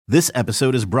This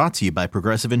episode is brought to you by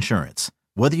Progressive Insurance.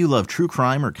 Whether you love true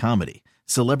crime or comedy,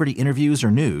 celebrity interviews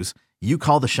or news, you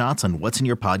call the shots on what's in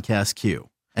your podcast queue.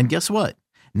 And guess what?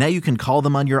 Now you can call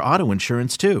them on your auto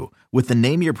insurance too with the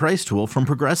Name Your Price tool from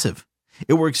Progressive.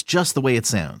 It works just the way it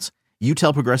sounds. You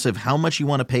tell Progressive how much you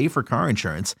want to pay for car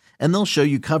insurance, and they'll show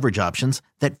you coverage options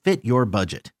that fit your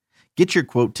budget. Get your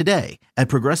quote today at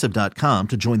Progressive.com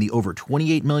to join the over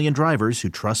 28 million drivers who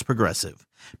trust Progressive.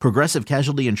 Progressive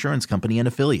Casualty Insurance Company and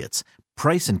Affiliates.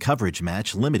 Price and coverage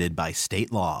match limited by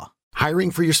state law. Hiring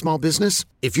for your small business?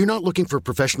 If you're not looking for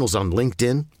professionals on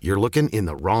LinkedIn, you're looking in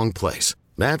the wrong place.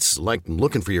 That's like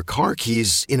looking for your car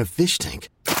keys in a fish tank.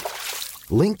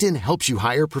 LinkedIn helps you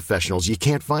hire professionals you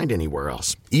can't find anywhere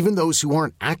else, even those who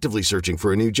aren't actively searching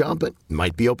for a new job but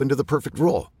might be open to the perfect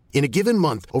role. In a given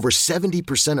month, over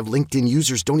 70% of LinkedIn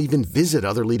users don't even visit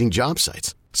other leading job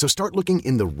sites. So start looking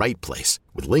in the right place.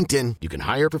 With LinkedIn, you can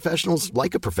hire professionals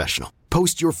like a professional.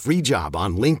 Post your free job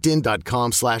on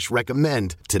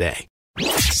linkedin.com/recommend today.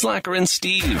 Slacker and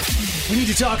Steve. We need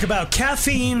to talk about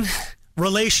caffeine,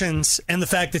 relations, and the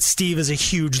fact that Steve is a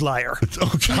huge liar.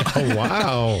 Oh,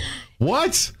 wow.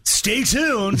 What? Stay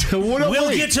tuned.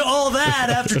 We'll get to all that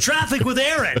after traffic with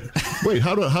Aaron. Wait,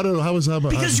 how is that?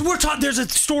 Because we're talking. There's a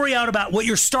story out about what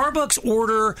your Starbucks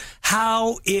order,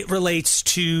 how it relates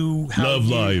to love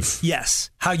life. Yes,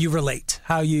 how you relate,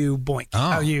 how you boink,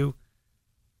 how you.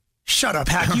 Shut up,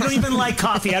 Hack. You don't even like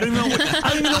coffee. I don't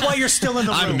even know why you're still in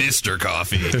the room. I'm Mr.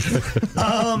 Coffee.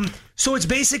 So it's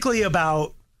basically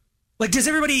about. Like,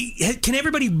 can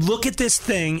everybody look at this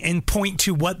thing and point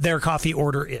to what their coffee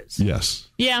order is? Yes.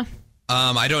 Yeah.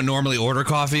 I don't normally order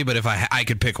coffee, but if I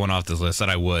could pick one off this list that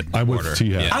I would order.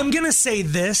 Yeah. I'm going to say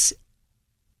this.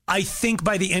 I think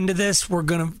by the end of this, we're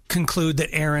going to conclude that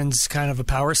Aaron's kind of a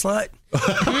power slut.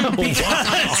 Because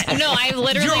No, I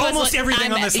literally you're was almost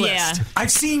everything on this list. Yeah. I've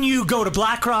seen you go to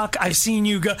BlackRock. I've seen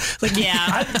you go.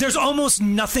 There's almost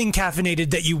nothing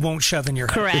caffeinated that you won't shove in your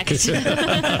head. Correct.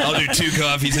 I'll do 2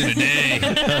 coffees in a day.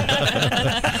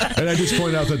 And I just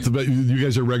point out that you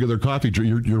guys are regular coffee.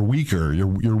 You're weaker.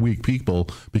 You're weak people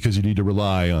because you need to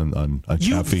rely on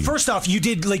caffeine. First off, you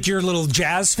did like your little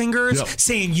jazz fingers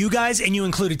saying you guys, and you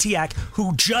included Tiak,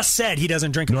 who just said he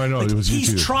doesn't drink. No, I know. Like, it was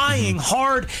he's you too. trying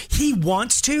hard. He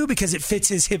wants to because it fits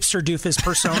his hipster doofus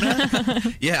persona.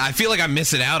 Yeah, I feel like I'm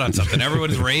missing out on something.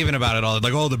 Everyone's raving about it all,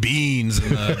 like the beans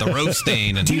and the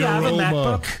roasting. And Do you have a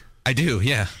MacBook? I do,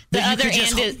 yeah. The other hand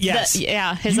is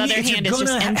his other hand is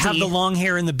just empty. Have the long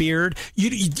hair and the beard.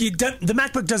 The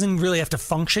MacBook doesn't really have to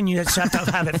function. You just have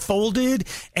to have it folded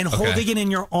and holding it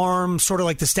in your arm, sort of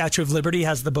like the Statue of Liberty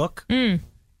has the book.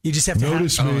 You just have to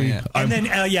notice me. And then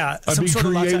I'm being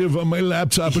creative on my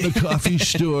laptop in a coffee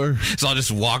store. So I'll just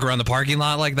walk around the parking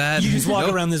lot like that. You just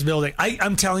walk around this building.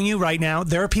 I'm telling you right now,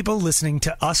 there are people listening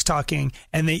to us talking,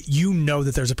 and you know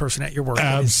that there's a person at your work.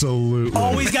 Absolutely.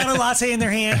 Always got a latte in their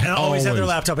hand, and always have their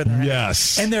laptop in their hand.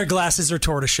 Yes. And their glasses are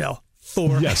tortoiseshell.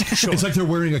 Yes. Sure. It's like they're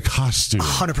wearing a costume.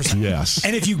 100%. Yes.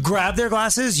 And if you grab their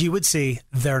glasses, you would see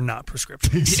they're not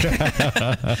prescription.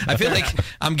 I feel like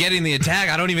I'm getting the attack.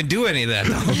 I don't even do any of that,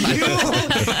 though.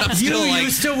 You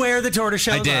used to wear the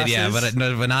tortoiseshell glasses. I did, glasses.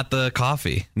 yeah, but not the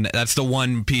coffee. That's the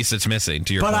one piece that's missing,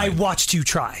 to your point. But I watched you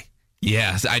try.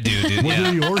 Yes, I do, dude. What did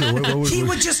he order? He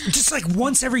would just like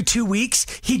once every 2 weeks,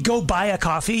 he'd go buy a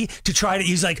coffee to try it.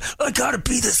 He's like, I gotta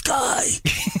be this guy.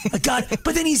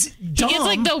 But then he's dumb. He gets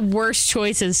like the worst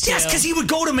choices too. Yes, because he would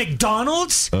go to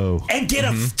McDonald's and get a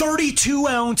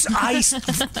 32-ounce iced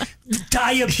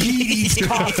diabetes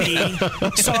coffee.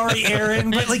 Sorry,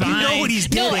 Aaron, but like you know what he's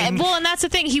getting. No, well, and that's the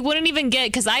thing. He wouldn't even get,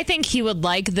 because I think he would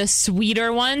like the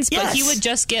sweeter ones, but he would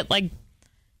just get like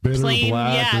bitter, plain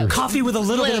black, coffee with a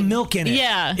little bit of milk in it.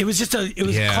 Yeah. It was just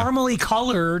caramely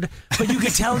colored, but you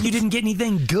could tell you didn't get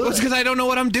anything good. Well, it's because I don't know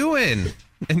what I'm doing.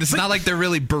 And it's not like they're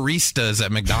really baristas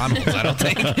at McDonald's, I don't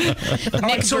think. All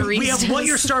right, so we have what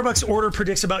your Starbucks order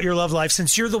predicts about your love life.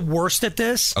 Since you're the worst at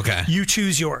this, you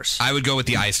choose yours. I would go with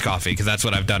the iced coffee because that's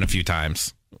what I've done a few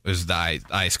times. Is the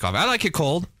iced coffee. I like it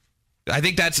cold. I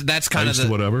think that's kind of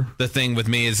the thing with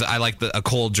me is I like a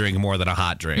cold drink more than a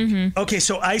hot drink. Mm-hmm. Okay,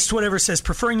 so Iced Whatever says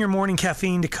preferring your morning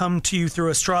caffeine to come to you through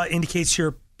a straw indicates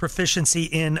your proficiency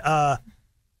in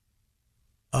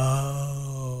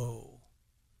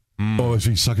is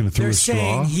he sucking it through a straw?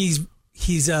 They're saying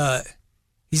he's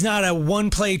not a 1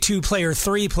 play, 2 play, or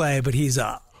 3 play, but he's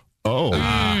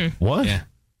what?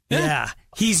 Yeah.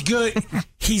 He's good.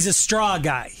 He's a straw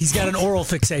guy. He's got an oral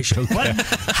fixation. What?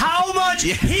 How much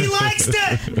he likes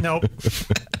to? Nope.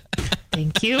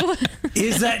 Thank you.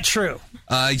 Is that true?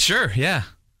 Sure. Yeah.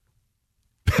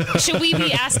 Should we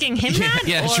be asking him that?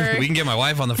 Yeah, sure. We can get my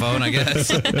wife on the phone, I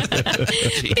guess. Beep,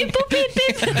 boop, beep,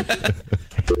 beep.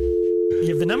 You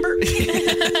have the number?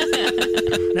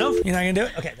 No? You're not going to do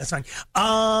it? Okay, that's fine.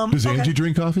 Does Angie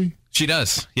drink coffee? She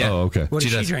does. Yeah. Oh, okay. What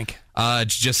does she drink?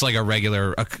 Just like a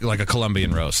regular, like a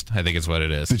Colombian roast, I think is what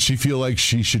it is. Did she feel like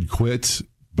she should quit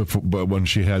but when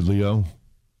she had Leo?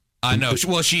 No.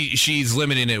 Well, she's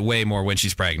limiting it way more when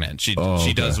she's pregnant. She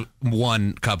does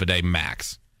 1 cup a day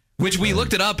max. Which we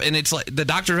looked it up, and it's like the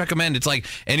doctors recommend it's like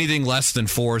anything less than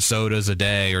 4 sodas a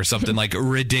day or something like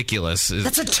ridiculous.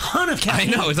 That's a ton of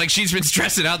caffeine. I know. It's like she's been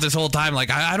stressing out this whole time.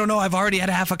 Like, I don't know. I've already had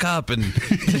half a cup. And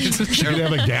she could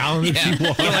have a gallon if she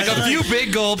wants. Like a few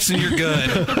big gulps and you're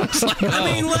good. Like,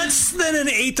 I mean, less than an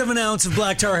 1/8 of an ounce of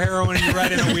black tar heroin and you're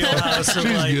right in a wheelhouse. She's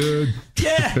good.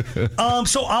 Yeah.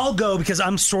 So I'll go because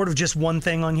I'm sort of just one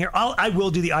thing on here. I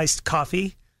will do the iced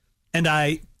coffee, and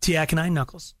Tiak and I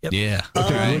Knuckles. Yep. Yeah.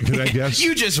 Okay, can I guess?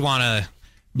 You just want to.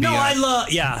 I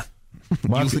love. Yeah.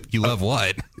 You love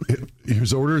what?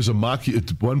 His order is a maki.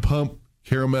 It's 1 pump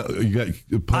caramel. You got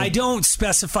a pump. I don't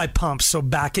specify pumps, so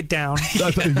back it down.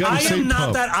 I am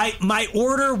not that. My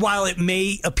order, while it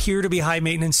may appear to be high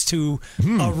maintenance to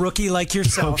a rookie like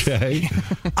yourself, okay.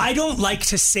 I don't like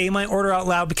to say my order out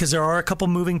loud because there are a couple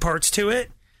moving parts to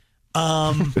it.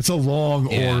 It's a long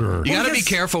order. You got to be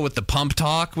careful with the pump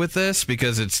talk with this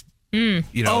because it's one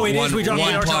pump. No,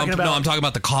 I'm talking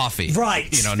about the coffee.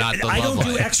 Right. Not the I don't Love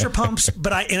do Light. extra pumps,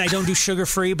 I don't do sugar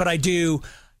free, but I do.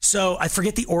 So I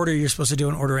forget the order you're supposed to do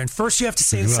an order in. First, you have to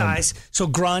say the size. So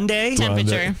grande.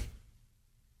 Temperature.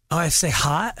 Oh, I have to say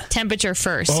hot. Temperature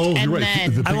first. Oh, and you're right.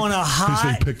 then I want a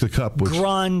hot. They picked the cup.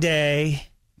 Grande,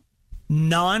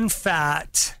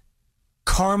 non-fat,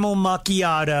 caramel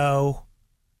macchiato,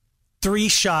 3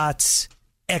 shots,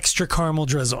 extra caramel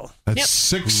drizzle. That's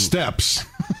 6 steps.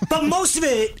 But most of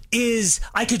it is,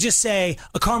 I could just say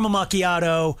a caramel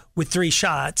macchiato with 3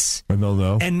 shots. And they'll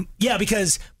know. And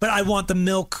but I want the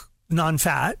milk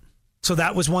non-fat. So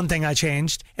that was one thing I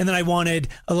changed. And then I wanted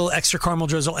a little extra caramel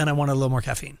drizzle and I wanted a little more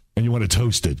caffeine. And you want to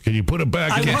toast it. Can you put it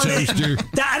back in the toaster?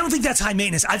 I don't think that's high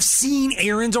maintenance. I've seen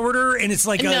Aaron's order and it's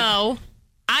like No.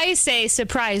 I say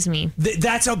surprise me.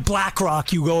 That's a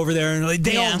BlackRock. You go over there and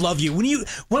they all love you.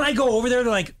 When I go over there,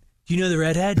 they're like, do you know the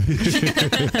redhead?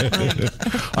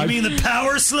 I mean the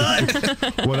power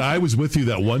slut? When I was with you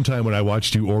that one time when I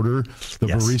watched you order, the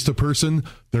barista person,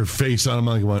 their face on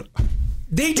them, like,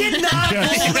 they did not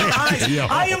roll their eyes. Yeah.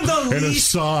 I am the and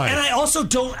least. A sigh. And I also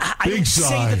don't. I don't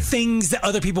say the things that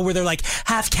other people where they're like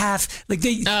half calf. Like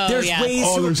there's ways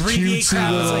to abbreviate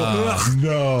crowds.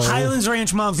 No. Highlands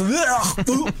Ranch moms. I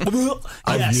feel.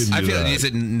 Is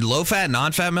it low fat,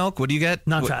 non-fat milk? What do you get?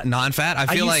 Non-fat. Non-fat. I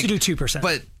feel used to do 2%,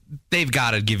 but they've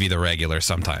got to give you the regular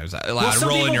sometimes. A lot of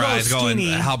rolling your eyes, going,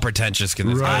 "How pretentious can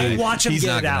this be?" I watch them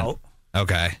get it out.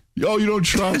 Okay. Oh, you don't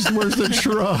trust? Where's the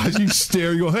trust? You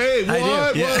stare. You go, hey, what?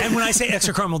 I do. Yeah. And when I say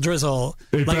extra caramel drizzle,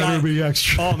 it better be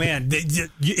extra. Oh man,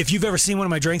 if you've ever seen one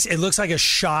of my drinks, it looks like a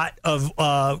shot of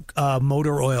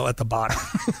motor oil at the bottom.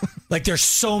 Like there's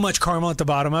so much caramel at the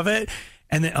bottom of it.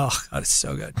 And then, oh, God, it's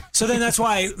so good. So then that's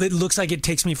why it looks like it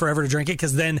takes me forever to drink it,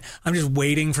 because then I'm just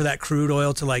waiting for that crude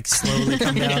oil to like slowly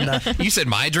come down. You said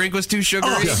my drink was too sugary?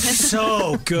 Oh,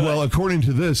 so good. Well, according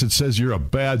to this, it says you're a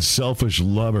bad, selfish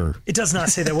lover. It does not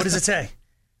say that. What does it say?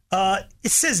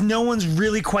 It says no one's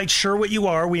really quite sure what you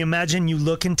are. We imagine you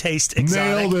look and taste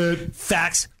exotic. Nailed it.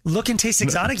 Facts. Look and taste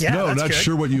exotic? Yeah, no, that's not good.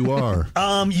 sure what you are.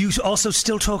 You also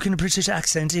still talk in a British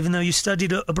accent, even though you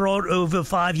studied abroad over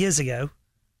 5 years ago.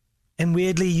 And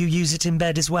weirdly, you use it in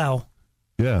bed as well.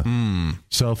 Yeah.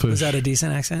 Selfish. Is that a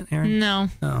decent accent, Aaron? No.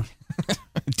 Oh.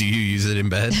 Do you use it in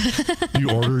bed? Do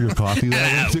you order your coffee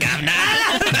that way?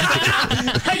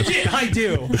 I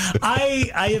do.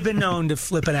 I have been known to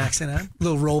flip an accent, a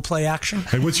little role play action.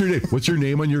 Hey, what's your name? What's your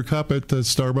name on your cup at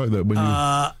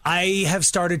Starbucks? I have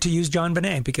started to use John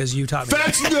Bonet because you taught me.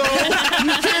 That's no.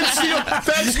 You can't see it.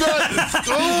 That's not.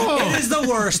 Oh. It is the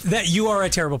worst that you are a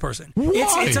terrible person.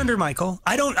 Why? It's under Michael.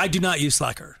 I do not use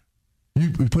Slacker. You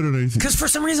put it on anything. Because for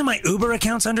some reason my Uber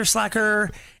account's under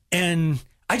Slacker, and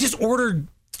I just ordered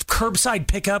curbside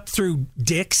pickup through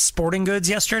Dick's Sporting Goods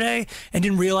yesterday and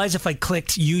didn't realize if I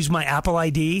clicked use my Apple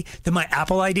ID, that my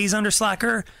Apple ID is under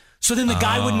Slacker. So then the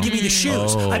guy wouldn't give me the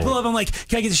shoes. I pull up, I'm like,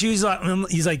 can I get the shoes?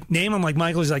 He's like, name? I'm like,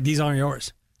 Michael. He's like, these aren't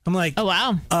yours. I'm like, oh,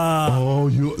 wow.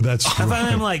 That's right.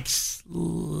 I'm like,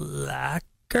 Slacker?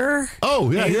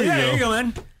 Oh, yeah, here you go,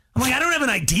 man. I'm like, I don't have an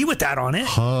ID with that on it.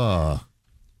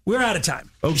 We're out of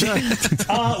time. Okay.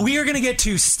 We are going to get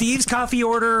to Steve's coffee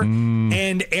order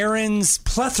and Aaron's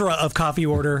plethora of coffee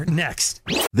order next.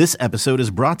 This episode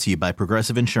is brought to you by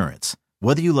Progressive Insurance.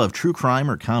 Whether you love true crime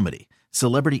or comedy,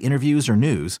 celebrity interviews, or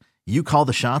news, you call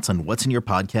the shots on what's in your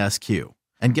podcast queue.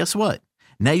 And guess what?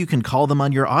 Now you can call them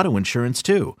on your auto insurance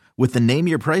too with the Name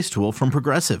Your Price tool from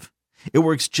Progressive. It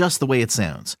works just the way it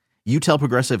sounds. You tell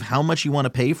Progressive how much you want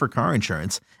to pay for car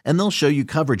insurance, and they'll show you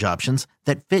coverage options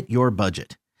that fit your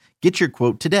budget. Get your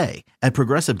quote today at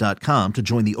Progressive.com to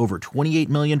join the over 28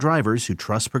 million drivers who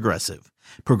trust Progressive.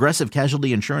 Progressive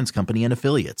Casualty Insurance Company and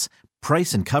Affiliates.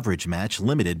 Price and coverage match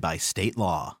limited by state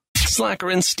law.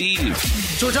 Slacker and Steve.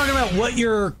 So we're talking about what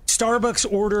your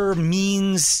Starbucks order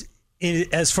means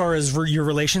as far as your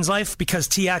relations life, because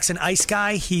Tiak's an ice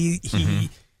guy. He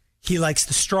likes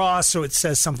the straw, so it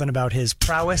says something about his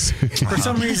prowess. For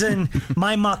some reason,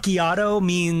 my macchiato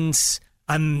means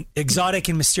I'm exotic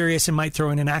and mysterious and might throw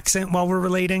in an accent while we're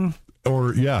relating.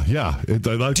 Or, yeah. I like Do you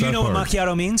that know part. what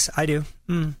macchiato means? I do.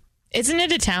 Isn't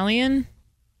it Italian?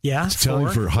 Yeah. It's Italian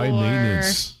for high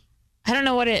maintenance. I don't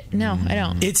know what it. No, I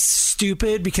don't. It's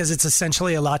stupid because it's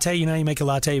essentially a latte. You know, you make a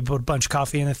latte, you put a bunch of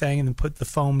coffee in a thing, and then put the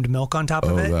foamed milk on top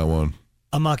of it. Oh, that one.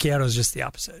 A macchiato is just the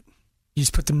opposite. You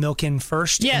just put the milk in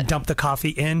first and dump the coffee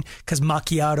in, because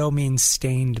macchiato means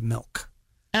stained milk.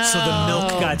 Oh. So the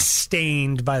milk got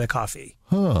stained by the coffee.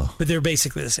 Huh. But they're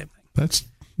basically the same thing. That's...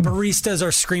 Baristas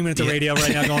are screaming at the radio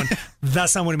right now going,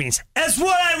 that's not what it means. That's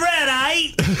what I read,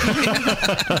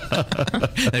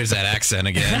 There's that accent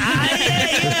again.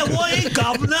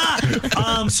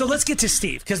 governor. So let's get to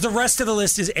Steve, because the rest of the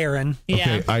list is Aaron. Yeah.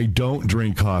 Okay, I don't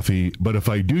drink coffee, but if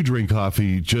I do drink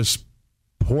coffee, just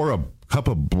pour a cup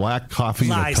of black coffee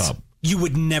Lies. in a cup. You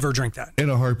would never drink that. In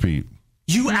a heartbeat.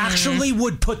 You actually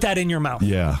would put that in your mouth.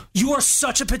 Yeah. You are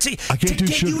such a petite. I can't to do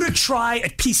get sugar. you to try a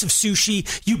piece of sushi,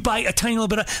 you bite a tiny little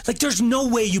bit of, like, there's no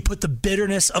way you put the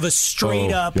bitterness of a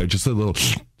straight up. Yeah, just a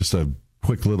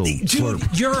quick little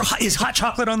slurp. Dude, is hot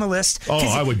chocolate on the list? Oh,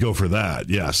 I would go for that.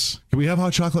 Yes. Can we have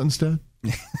hot chocolate instead?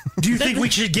 Do you think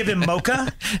we should give him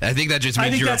mocha? I think that just I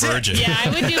means think you're a that's it. virgin. Yeah,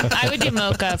 I would do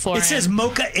mocha for him. It says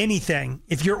mocha anything.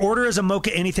 If your order is a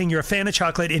mocha anything, you're a fan of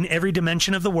chocolate in every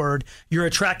dimension of the word. You're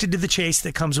attracted to the chase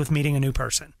that comes with meeting a new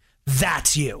person.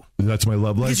 That's you. That's my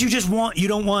love life. Because you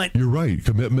don't want. You're right.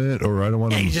 Commitment, or I don't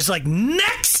want to. You're just like,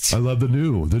 next. I love the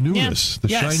newness, the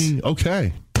Yes. shiny.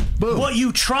 Okay. Boom. What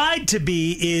you tried to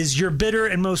be is you're bitter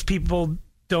and most people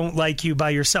don't like you by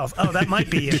yourself. Oh, that might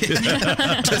be it.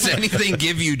 Does anything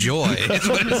give you joy?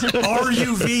 Are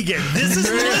you vegan? This is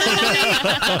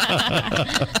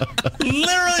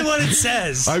literally what it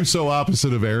says. I'm so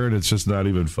opposite of Aaron, it's just not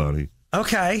even funny.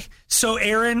 Okay. So,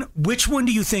 Aaron, which one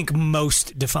do you think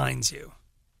most defines you?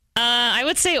 I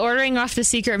would say ordering off the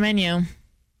secret menu.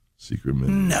 Secret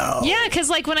menu. No. Yeah, because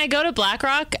like when I go to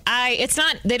BlackRock,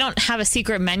 they don't have a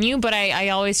secret menu, but I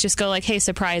always just go like, hey,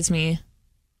 surprise me.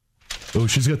 Oh,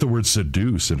 she's got the word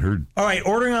seduce in her. All right,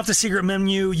 ordering off the secret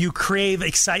menu, you crave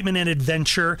excitement and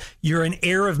adventure. You're an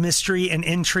air of mystery and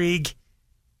intrigue.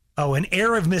 Oh, an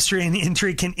air of mystery and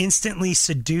intrigue can instantly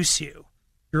seduce you.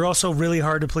 You're also really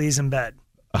hard to please in bed.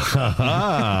 Let's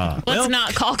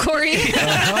not call Corey. We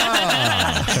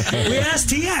asked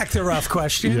Tiak the rough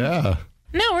question. Yeah.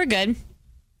 No, we're good.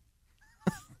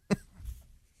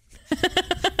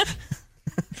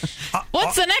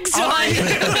 What's the next one?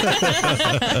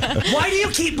 Why do you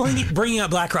keep bringing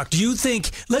up BlackRock? Do you think,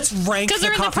 let's rank Because the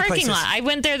they're in the coffee parking places. lot. I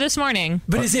went there this morning.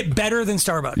 But is it better than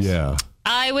Starbucks? Yeah.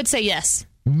 I would say yes.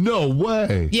 No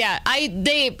way. Yeah,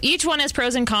 they each one has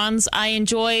pros and cons. I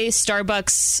enjoy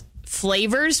Starbucks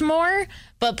flavors more,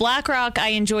 but BlackRock I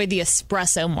enjoy the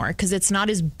espresso more because it's not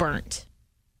as burnt.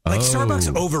 Like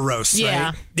Starbucks over roasts, Yeah.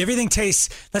 right? Everything tastes.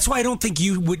 That's why I don't think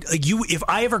you would. Like if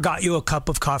I ever got you a cup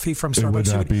of coffee from Starbucks, would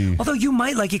not be. although you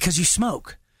might like it because you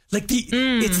smoke. Like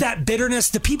it's that bitterness.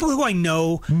 The people who I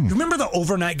know, remember the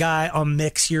overnight guy on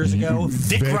Mix years ago,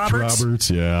 Vic Roberts?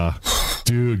 Yeah.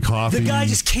 Dude, coffee. The guy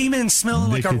just came in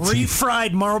smelling like a Nicotine.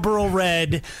 refried Marlboro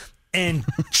Red and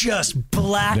just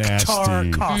black Nasty. tar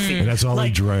coffee. And that's all he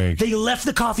drank. They left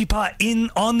the coffee pot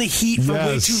on the heat for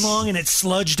way Yes. too long and it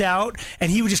sludged out. And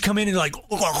he would just come in and like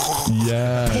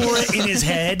Yes. pour it in his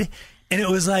head. And it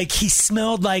was like he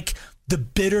smelled like the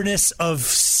bitterness of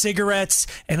cigarettes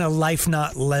and a life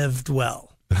not lived well.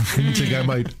 You think I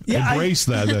might Yeah, embrace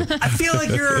that? I feel like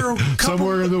you're a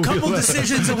Somewhere in the couple wheel.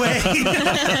 decisions away.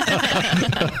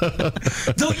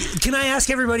 Though, can I ask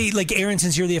everybody, like Aaron,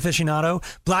 since you're the aficionado,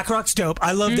 BlackRock's dope.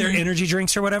 I love their energy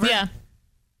drinks or whatever. Yeah.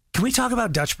 Can we talk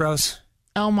about Dutch Bros?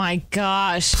 Oh my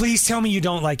gosh. Please tell me you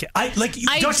don't like it. I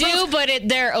Dutch do, Bros? but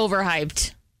they're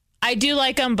overhyped. I do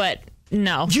like them, but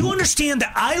no. You understand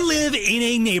that I live in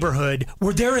a neighborhood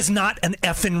where there is not an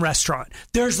effing restaurant.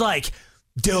 There's like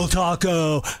Del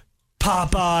Taco,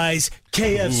 Popeyes,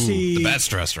 KFC, the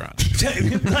best restaurant,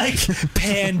 like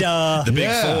Panda, the Big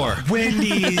Four,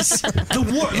 Wendy's,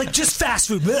 like just fast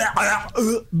food.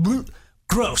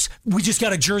 Gross. We just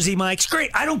got a Jersey Mike's.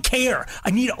 Great. I don't care.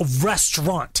 I need a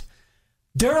restaurant.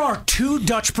 There are 2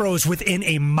 Dutch Bros within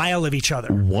a mile of each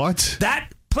other. What?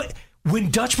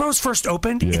 When Dutch Bros first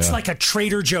opened, it's like a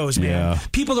Trader Joe's, man. Yeah.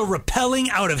 People are rappelling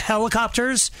out of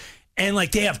helicopters, and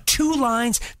like they have 2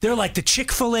 lines. They're like the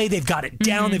Chick-fil-A. They've got it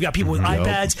down. They've got people with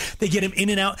iPads. They get them in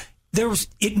and out.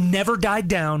 It never died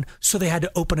down, so they had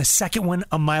to open a second one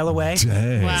a mile away.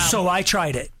 Dang. Wow. So I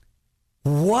tried it.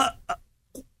 What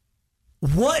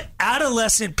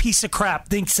adolescent piece of crap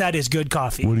thinks that is good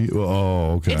coffee?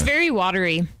 Okay. It's very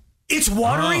watery. It's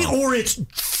watery or it's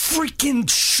freaking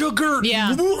sugar.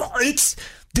 Yeah.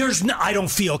 I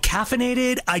don't feel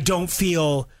caffeinated.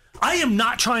 I am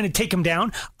not trying to take them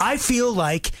down. I feel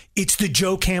like it's the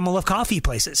Joe Camel of coffee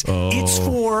places. It's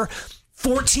for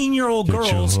 14-year-old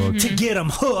girls to get them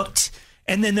hooked.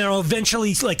 And then they'll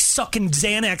eventually like sucking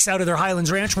Xanax out of their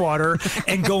Highlands Ranch water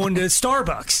and going to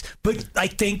Starbucks. But I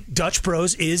think Dutch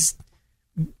Bros is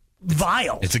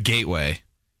vile. It's a gateway.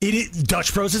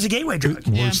 Dutch Bros is a gateway drug.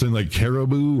 Worse than like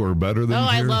Caribou or better than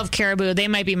I love Caribou. They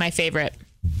might be my favorite.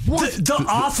 The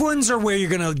off ones are where you're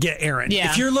going to get Aaron.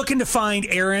 Yeah. If you're looking to find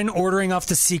Aaron ordering off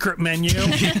the secret menu,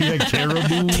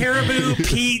 Caribou,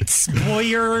 Pete's,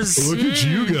 Boyer's. Look at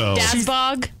you go.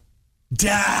 Dazbog.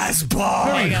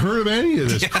 I haven't heard of any of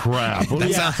this crap.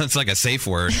 That sounds like a safe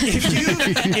word.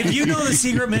 If you know the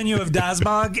secret menu of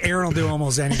Dazbog, Aaron will do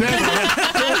almost anything.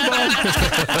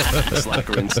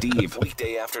 Slacker and Steve,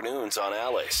 weekday afternoons on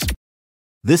Alice.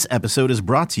 This episode is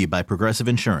brought to you by Progressive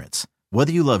Insurance.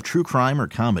 Whether you love true crime or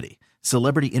comedy,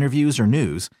 celebrity interviews or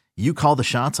news, you call the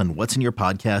shots on what's in your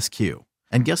podcast queue.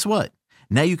 And guess what?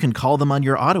 Now you can call them on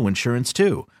your auto insurance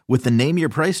too with the Name Your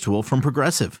Price tool from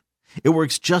Progressive. It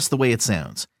works just the way it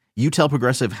sounds. You tell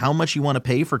Progressive how much you want to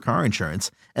pay for car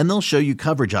insurance, and they'll show you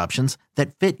coverage options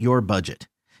that fit your budget.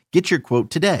 Get your quote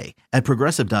today at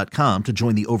Progressive.com to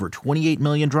join the over 28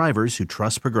 million drivers who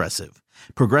trust Progressive.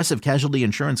 Progressive Casualty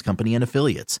Insurance Company and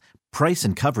Affiliates. Price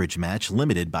and coverage match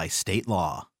limited by state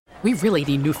law. We really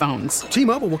need new phones.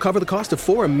 T-Mobile will cover the cost of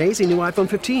 4 amazing new iPhone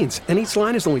 15s, and each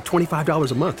line is only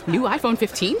 $25 a month. New iPhone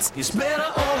 15s? It's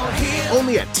better over here.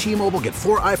 Only at T-Mobile, get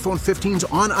 4 iPhone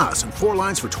 15s on us and 4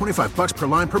 lines for $25 per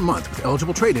line per month with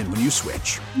eligible trade-in when you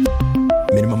switch.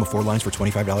 Minimum of 4 lines for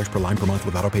 $25 per line per month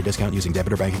with autopay discount using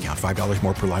debit or bank account. $5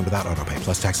 more per line without autopay,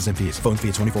 plus taxes and fees. Phone fee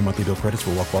at 24 monthly bill credits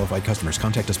for well-qualified customers.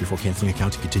 Contact us before canceling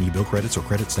account to continue bill credits or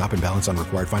credit stop and balance on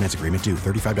required finance agreement due.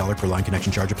 $35 per line connection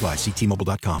charge applies. See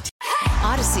T-Mobile.com.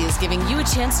 Odyssey is giving you a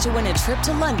chance to win a trip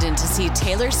to London to see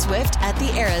Taylor Swift at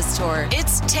the Eras Tour.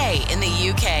 It's Tay in the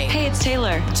UK. Hey, it's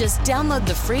Taylor. Just download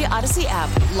the free Odyssey app,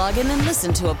 log in and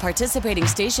listen to a participating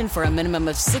station for a minimum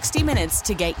of 60 minutes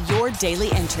to get your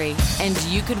daily entry. And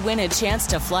you could win a chance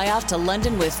to fly off to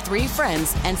London with 3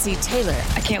 friends and see Taylor.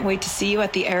 I can't wait to see you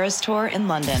at the Eras Tour in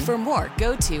London. For more,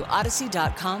 go to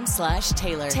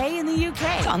odyssey.com/Taylor. Tay in the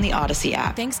UK. It's on the Odyssey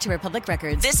app. Thanks to Republic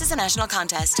Records. This is a national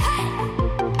contest.